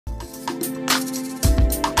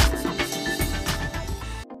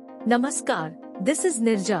Namaskar, this is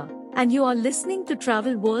Nirja, and you are listening to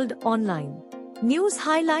Travel World Online. News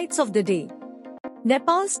highlights of the day.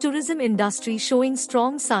 Nepal's tourism industry showing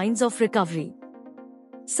strong signs of recovery.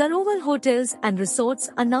 Sarovar Hotels and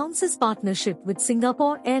Resorts announces partnership with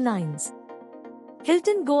Singapore Airlines.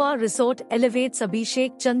 Hilton Goa Resort elevates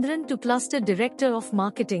Abishek Chandran to Cluster Director of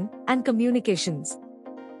Marketing and Communications.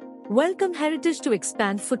 WelcomHeritage to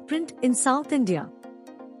expand footprint in South India.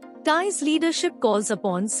 TAAI's leadership calls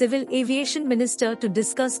upon Civil Aviation Minister to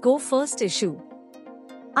discuss Go First issue.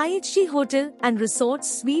 IHG Hotel and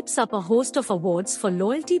Resorts sweeps up a host of awards for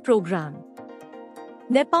loyalty program.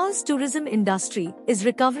 Nepal's tourism industry is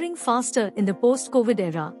recovering faster in the post-COVID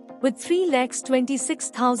era, with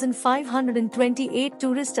 326,528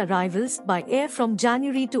 tourist arrivals by air from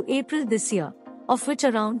January to April this year, of which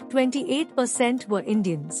around 28% were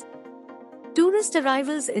Indians. Tourist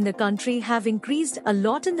arrivals in the country have increased a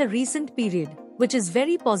lot in the recent period, which is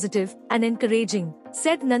very positive and encouraging,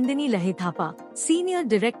 said Nandini Lahithapa, Senior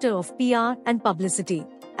Director of PR and Publicity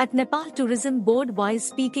at Nepal Tourism Board while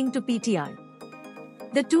speaking to PTI.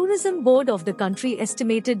 The Tourism Board of the country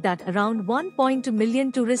estimated that around 1.2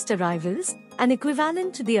 million tourist arrivals, an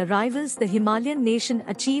equivalent to the arrivals the Himalayan nation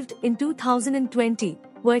achieved in 2020,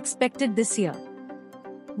 were expected this year.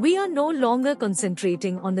 We are no longer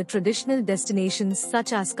concentrating on the traditional destinations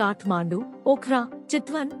such as Kathmandu, Pokhara,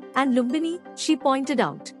 Chitwan, and Lumbini, she pointed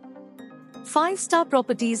out. 5-star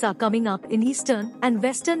properties are coming up in eastern and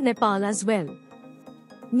western Nepal as well.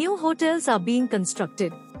 New hotels are being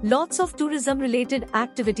constructed, lots of tourism-related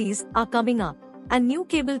activities are coming up, and new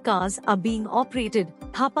cable cars are being operated,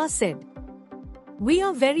 Thapa said. We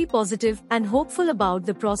are very positive and hopeful about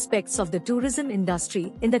the prospects of the tourism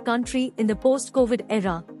industry in the country in the post-COVID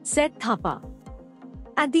era, said Thapa.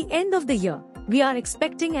 At the end of the year, we are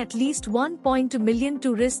expecting at least 1.2 million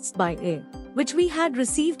tourists by air, which we had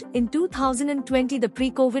received in 2020, the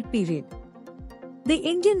pre-COVID period. The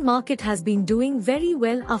Indian market has been doing very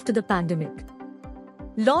well after the pandemic.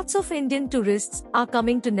 Lots of Indian tourists are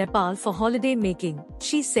coming to Nepal for holiday making,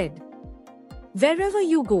 she said. Wherever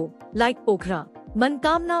you go, like Pokhara,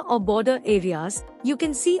 Mankamna or border areas, you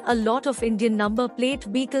can see a lot of Indian number plate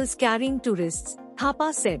vehicles carrying tourists,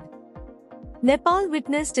 Thapa said. Nepal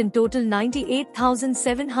witnessed in total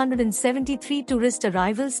 98,773 tourist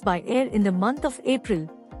arrivals by air in the month of April,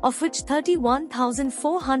 of which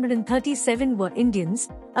 31,437 were Indians,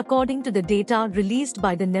 according to the data released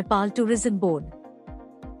by the Nepal Tourism Board.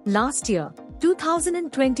 Last year,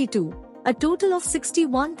 2022, a total of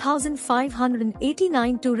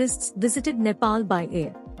 61,589 tourists visited Nepal by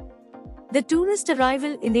air. The tourist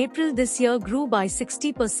arrival in April this year grew by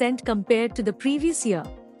 60% compared to the previous year.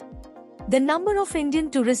 The number of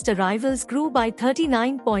Indian tourist arrivals grew by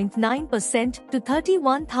 39.9% to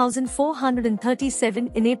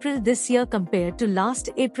 31,437 in April this year compared to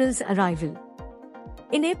last April's arrival.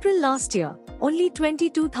 In April last year, only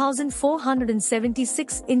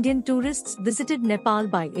 22,476 Indian tourists visited Nepal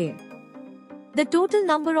by air. The total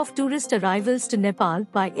number of tourist arrivals to Nepal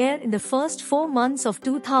by air in the first 4 months of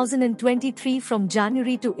 2023 from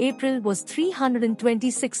January to April was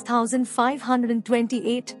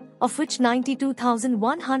 326,528, of which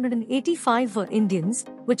 92,185 were Indians,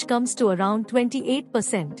 which comes to around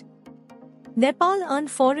 28%. Nepal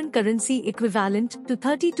earned foreign currency equivalent to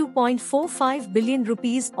 32.45 billion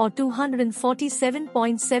rupees or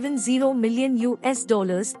 $247.70 million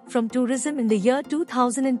from tourism in the year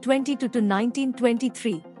 2022 to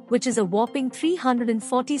 1923, which is a whopping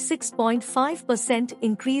 346.5%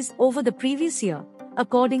 increase over the previous year,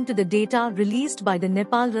 according to the data released by the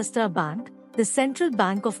Nepal Rastra Bank, the Central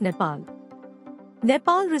Bank of Nepal.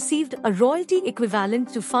 Nepal received a royalty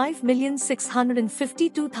equivalent to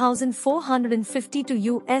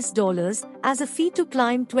 $5,652,452 as a fee to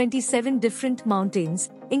climb 27 different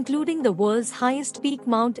mountains, including the world's highest peak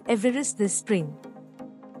Mount Everest this spring.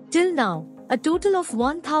 Till now, a total of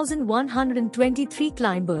 1,123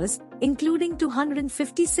 climbers, including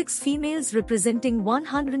 256 females representing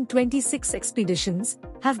 126 expeditions,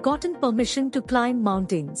 have gotten permission to climb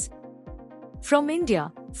mountains. From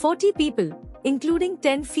India, 40 people, including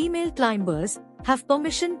 10 female climbers, have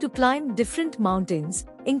permission to climb different mountains,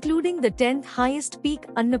 including the 10th highest peak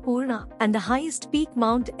Annapurna and the highest peak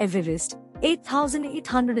Mount Everest,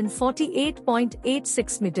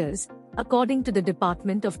 8,848.86 meters, according to the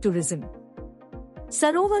Department of Tourism.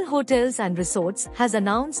 Sarovar Hotels and Resorts has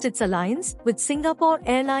announced its alliance with Singapore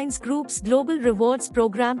Airlines Group's Global Rewards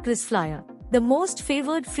Program KrisFlyer, the most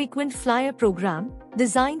favored frequent flyer program,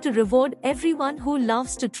 designed to reward everyone who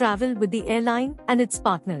loves to travel with the airline and its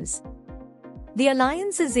partners. The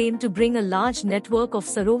alliance is aimed to bring a large network of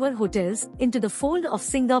Sarovar hotels into the fold of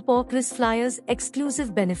Singapore KrisFlyer's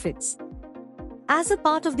exclusive benefits. As a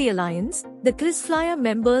part of the alliance, the KrisFlyer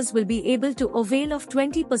members will be able to avail of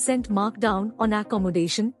 20% markdown on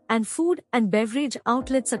accommodation and food and beverage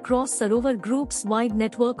outlets across Sarovar Group's wide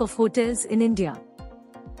network of hotels in India.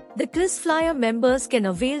 The KrisFlyer members can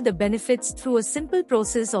avail the benefits through a simple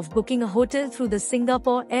process of booking a hotel through the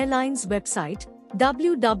Singapore Airlines website,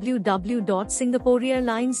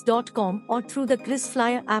 www.singaporeairlines.com, or through the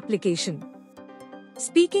KrisFlyer application.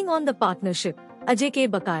 Speaking on the partnership, Abishek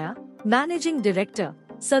Bakaya, Managing Director,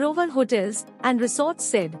 Sarovar Hotels and Resorts,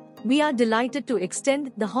 said, "We are delighted to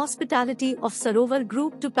extend the hospitality of Sarovar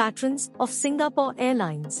Group to patrons of Singapore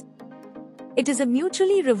Airlines. It is a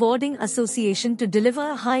mutually rewarding association to deliver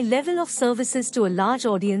a high level of services to a large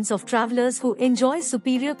audience of travelers who enjoy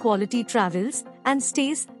superior quality travels and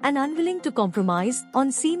stays and unwilling to compromise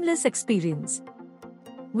on seamless experience.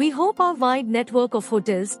 We hope our wide network of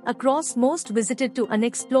hotels across most visited to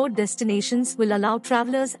unexplored destinations will allow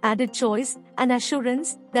travelers added choice and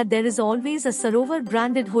assurance that there is always a Sarovar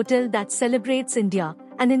branded hotel that celebrates India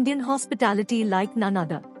and Indian hospitality like none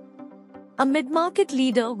other." A mid-market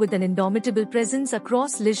leader with an indomitable presence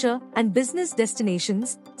across leisure and business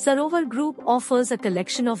destinations, Sarovar Group offers a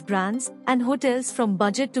collection of brands and hotels from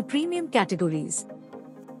budget to premium categories.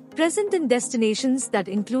 Present in destinations that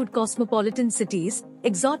include cosmopolitan cities,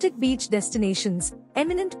 exotic beach destinations,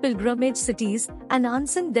 eminent pilgrimage cities, and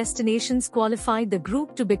unsung destinations qualify the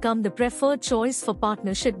group to become the preferred choice for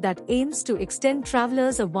partnership that aims to extend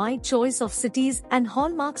travelers a wide choice of cities and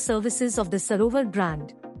hallmark services of the Sarovar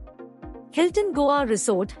brand. Hilton Goa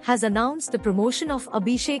Resort has announced the promotion of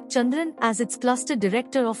Abishek Chandran as its Cluster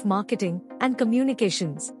Director of Marketing and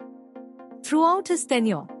Communications. Throughout his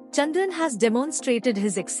tenure, Chandran has demonstrated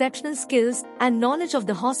his exceptional skills and knowledge of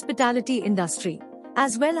the hospitality industry,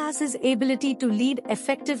 as well as his ability to lead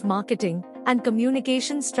effective marketing and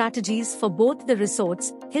communication strategies for both the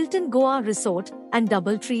resorts, Hilton Goa Resort and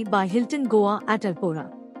Doubletree by Hilton Goa at Alpora.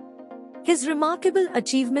 His remarkable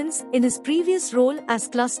achievements in his previous role as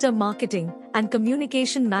Cluster Marketing and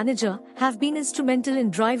Communication Manager have been instrumental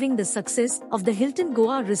in driving the success of the Hilton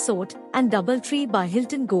Goa Resort and Doubletree by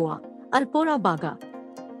Hilton Goa, Alpora Baga.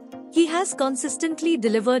 He has consistently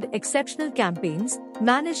delivered exceptional campaigns,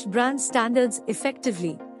 managed brand standards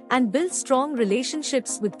effectively, and built strong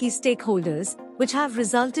relationships with key stakeholders, which have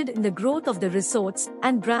resulted in the growth of the resorts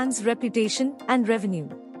and brand's reputation and revenue.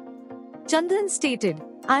 Chandran stated,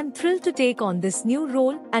 "I am thrilled to take on this new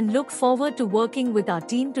role and look forward to working with our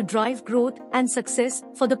team to drive growth and success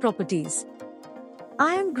for the properties.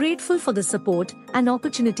 I am grateful for the support and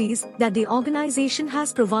opportunities that the organization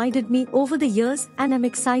has provided me over the years and am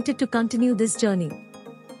excited to continue this journey.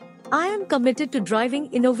 I am committed to driving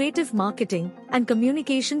innovative marketing and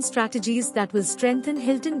communication strategies that will strengthen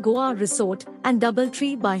Hilton Goa Resort and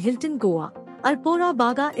Doubletree by Hilton Goa, Alpora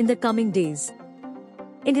Baga in the coming days."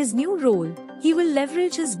 In his new role, he will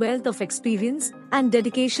leverage his wealth of experience and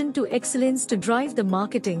dedication to excellence to drive the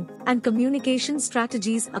marketing and communication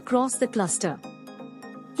strategies across the cluster.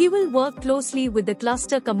 He will work closely with the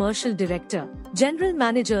cluster commercial director, general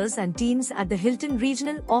managers and teams at the Hilton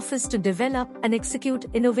regional office to develop and execute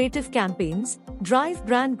innovative campaigns, drive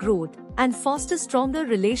brand growth, and foster stronger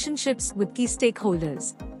relationships with key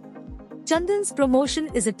stakeholders. Chandran's promotion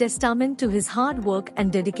is a testament to his hard work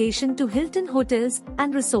and dedication to Hilton Hotels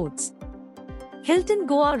and Resorts. Hilton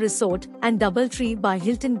Goa Resort and Doubletree by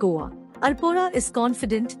Hilton Goa, Alpora is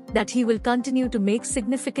confident that he will continue to make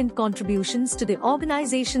significant contributions to the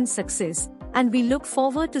organization's success, and we look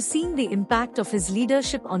forward to seeing the impact of his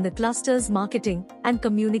leadership on the cluster's marketing and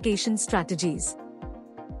communication strategies.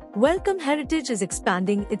 WelcomHeritage is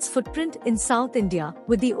expanding its footprint in South India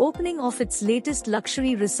with the opening of its latest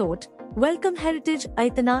luxury resort, WelcomHeritage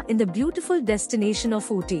Aitana, in the beautiful destination of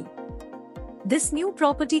Ooty. This new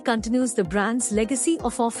property continues the brand's legacy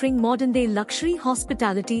of offering modern-day luxury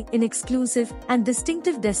hospitality in exclusive and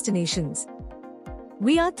distinctive destinations.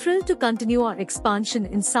 We are thrilled to continue our expansion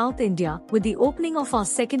in South India with the opening of our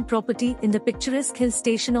second property in the picturesque hill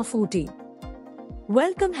station of Ooty.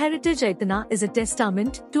 WelcomHeritage Aitana is a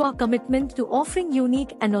testament to our commitment to offering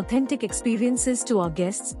unique and authentic experiences to our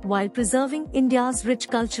guests while preserving India's rich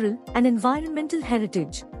cultural and environmental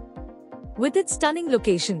heritage. With its stunning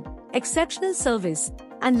location, exceptional service,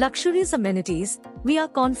 and luxurious amenities, we are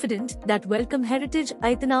confident that WelcomHeritage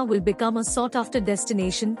Aitana will become a sought-after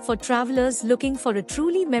destination for travelers looking for a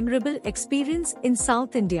truly memorable experience in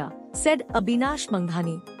South India, said Abhinash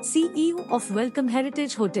Manghani, CEO of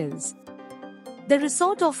WelcomHeritage Hotels. The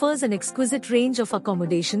resort offers an exquisite range of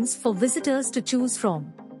accommodations for visitors to choose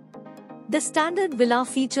from. The standard villa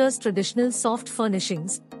features traditional soft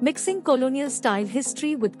furnishings, mixing colonial-style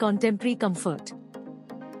history with contemporary comfort.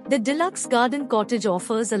 The deluxe garden cottage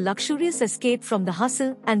offers a luxurious escape from the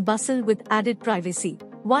hustle and bustle with added privacy,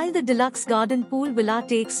 while the deluxe garden pool villa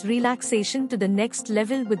takes relaxation to the next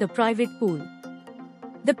level with a private pool.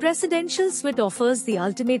 The presidential suite offers the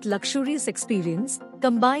ultimate luxurious experience,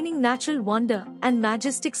 combining natural wonder and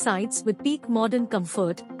majestic sights with peak modern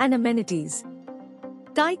comfort and amenities.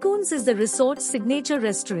 Tycoons is the resort's signature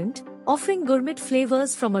restaurant, offering gourmet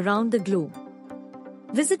flavors from around the globe.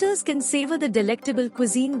 Visitors can savor the delectable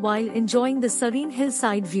cuisine while enjoying the serene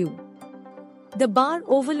hillside view. The bar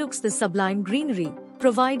overlooks the sublime greenery,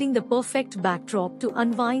 providing the perfect backdrop to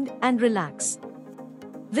unwind and relax.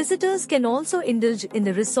 Visitors can also indulge in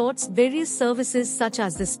the resort's various services such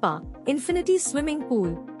as the spa, infinity swimming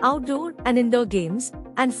pool, outdoor and indoor games,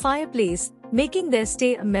 and fireplace, making their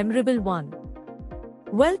stay a memorable one.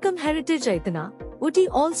 WelcomHeritage Aitana, Ooty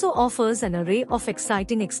also offers an array of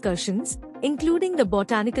exciting excursions, including the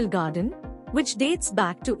Botanical Garden, which dates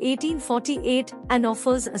back to 1848 and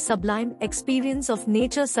offers a sublime experience of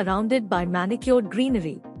nature surrounded by manicured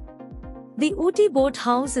greenery. The Ooty Boat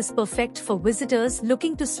House is perfect for visitors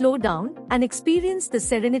looking to slow down and experience the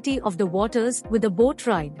serenity of the waters with a boat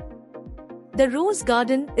ride. The Rose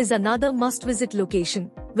Garden is another must-visit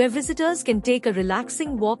location, where visitors can take a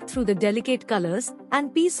relaxing walk through the delicate colors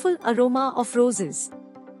and peaceful aroma of roses.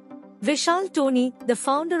 Vishal Tony, the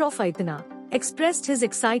founder of Aitana, expressed his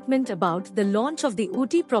excitement about the launch of the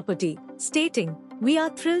Ooty property, stating, "We are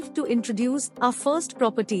thrilled to introduce our first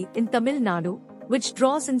property in Tamil Nadu, which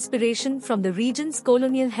draws inspiration from the region's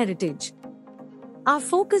colonial heritage. Our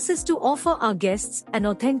focus is to offer our guests an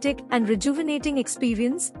authentic and rejuvenating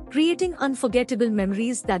experience, creating unforgettable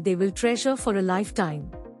memories that they will treasure for a lifetime."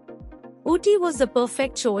 Ooty was the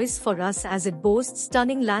perfect choice for us as it boasts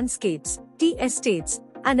stunning landscapes, tea estates,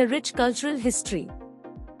 and a rich cultural history.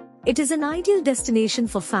 It is an ideal destination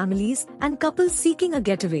for families and couples seeking a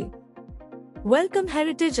getaway.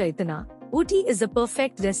 WelcomHeritage Aitana, Ooty is a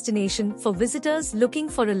perfect destination for visitors looking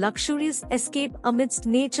for a luxurious escape amidst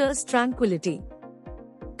nature's tranquility.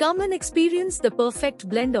 Come and experience the perfect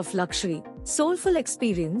blend of luxury, soulful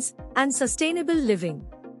experience, and sustainable living.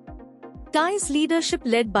 TAAI's leadership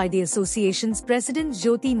led by the association's president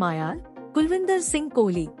Jyoti Mayal, Kulvinder Singh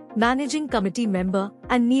Kohli, managing committee member,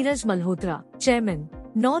 and Neeraj Malhotra, chairman,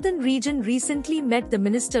 Northern Region recently met the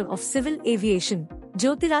Minister of Civil Aviation,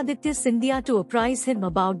 Jyotiraditya Scindia, to apprise him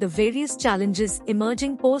about the various challenges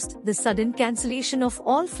emerging post the sudden cancellation of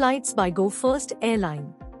all flights by Go First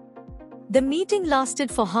Airline. The meeting lasted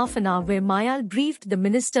for half an hour where Mayal briefed the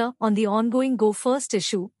minister on the ongoing Go First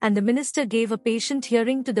issue and the minister gave a patient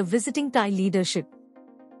hearing to the visiting TAAI leadership.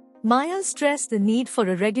 Mayal stressed the need for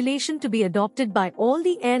a regulation to be adopted by all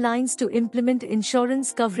the airlines to implement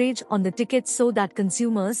insurance coverage on the tickets so that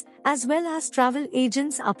consumers, as well as travel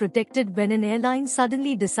agents, are protected when an airline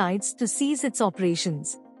suddenly decides to cease its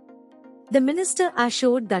operations. The minister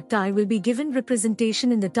assured that TAAI will be given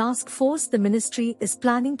representation in the task force the ministry is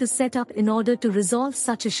planning to set up in order to resolve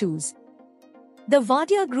such issues. The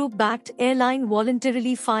Wadia Group-backed airline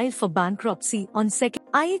voluntarily filed for bankruptcy on 2nd.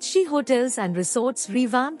 IHG Hotels and Resorts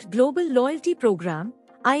revamped global loyalty program,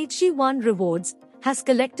 IHG One Rewards, has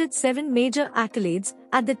collected 7 major accolades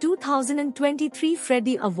at the 2023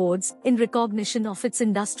 Freddie Awards in recognition of its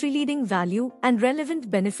industry-leading value and relevant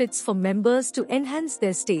benefits for members to enhance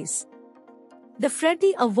their stays. The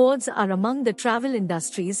Freddie Awards are among the travel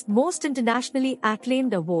industry's most internationally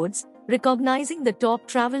acclaimed awards, recognizing the top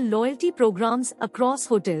travel loyalty programs across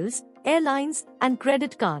hotels, airlines, and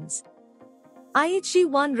credit cards. IHG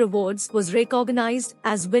One Rewards was recognized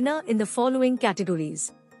as winner in the following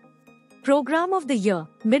categories: Program of the Year,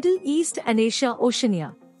 Middle East and Asia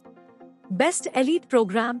Oceania; Best Elite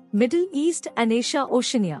Program, Middle East and Asia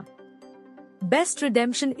Oceania; Best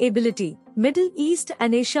Redemption Ability, Middle East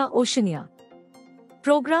and Asia Oceania;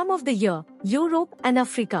 Program of the Year, Europe and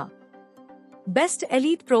Africa; Best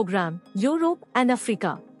Elite Program, Europe and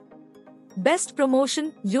Africa; Best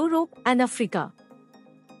Promotion, Europe and Africa;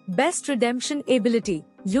 Best Redemption Ability,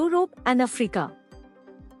 Europe and Africa.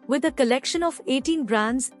 With a collection of 18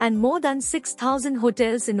 brands and more than 6,000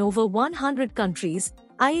 hotels in over 100 countries,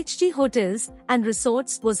 IHG Hotels and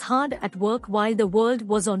Resorts was hard at work while the world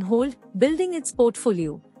was on hold, building its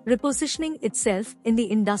portfolio, repositioning itself in the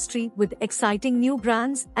industry with exciting new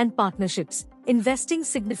brands and partnerships, investing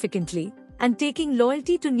significantly, and taking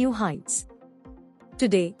loyalty to new heights.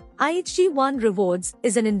 Today, IHG One Rewards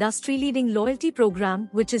is an industry-leading loyalty program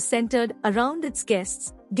which is centered around its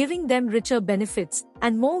guests, giving them richer benefits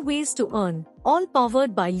and more ways to earn, all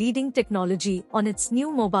powered by leading technology on its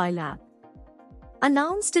new mobile app.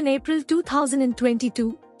 Announced in April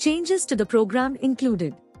 2022, changes to the program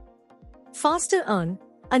included Faster Earn,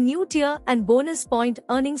 a new tier and bonus point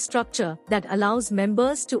earning structure that allows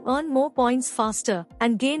members to earn more points faster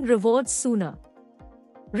and gain rewards sooner.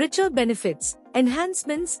 Richer benefits,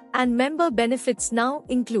 enhancements, and member benefits now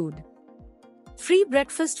include free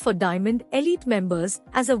breakfast for Diamond Elite members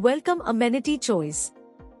as a welcome amenity choice.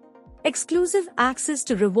 Exclusive access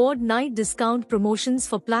to reward night discount promotions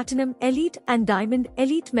for Platinum Elite and Diamond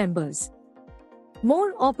Elite members.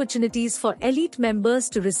 More opportunities for Elite members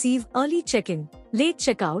to receive early check-in, late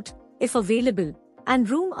checkout, if available, and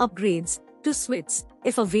room upgrades to suites,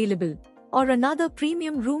 if available, or another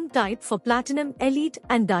premium room type for Platinum Elite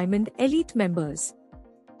and Diamond Elite members.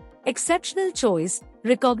 Exceptional choice,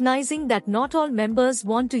 recognizing that not all members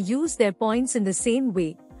want to use their points in the same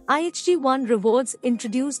way. IHG One Rewards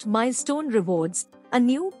introduced Milestone Rewards. A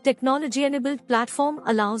new, technology-enabled platform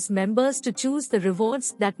allows members to choose the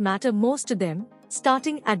rewards that matter most to them,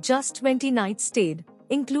 starting at just 20 nights stayed,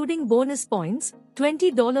 including bonus points,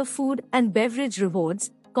 $20 food and beverage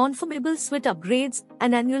rewards, confirmable suite upgrades,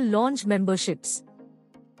 and annual lounge memberships.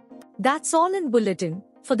 That's all in Bulletin.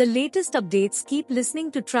 For the latest updates, keep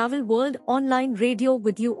listening to Travel World Online Radio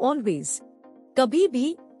with you always. Kabhi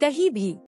bhi, kahi bhi.